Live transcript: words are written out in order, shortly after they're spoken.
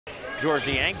Georges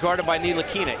Niang, guarded by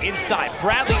Ntilikina. Inside,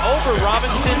 Bradley over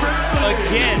Robinson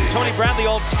again. Tony Bradley,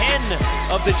 all 10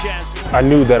 of the Jazz. I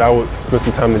knew that I would spend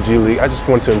some time in the G League. I just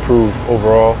wanted to improve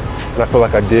overall, and I feel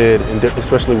like I did,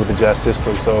 especially with the Jazz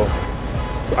system. So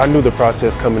I knew the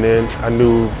process coming in. I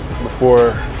knew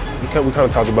before, we kind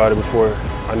of talked about it before.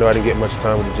 I know I didn't get much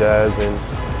time with the Jazz, and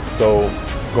so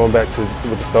going back to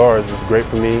with the Stars was great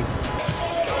for me.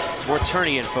 More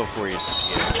tourney info for you.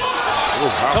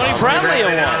 Tony Bradley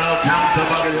won.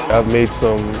 I've made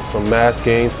some mass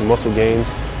gains, some muscle gains.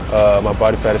 My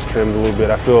body fat is trimmed a little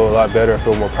bit. I feel a lot better. I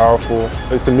feel more powerful.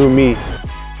 It's a new me.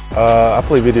 I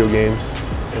play video games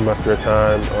in my spare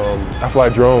time. I fly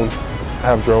drones.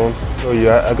 I have drones. So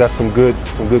yeah, I got some good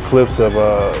clips of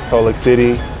Salt Lake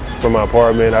City from my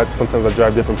apartment. Sometimes I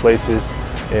drive different places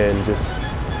and just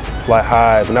fly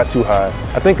high, but not too high.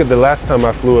 I think the last time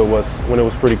I flew it was when it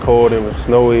was pretty cold and it was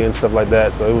snowy and stuff like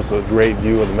that, so it was a great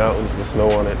view of the mountains with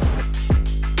snow on it.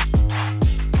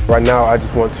 Right now, I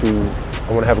want to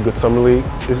have a good summer league.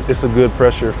 It's a good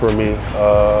pressure for me,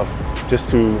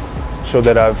 just to show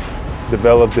that I've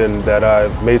developed and that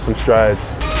I've made some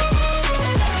strides.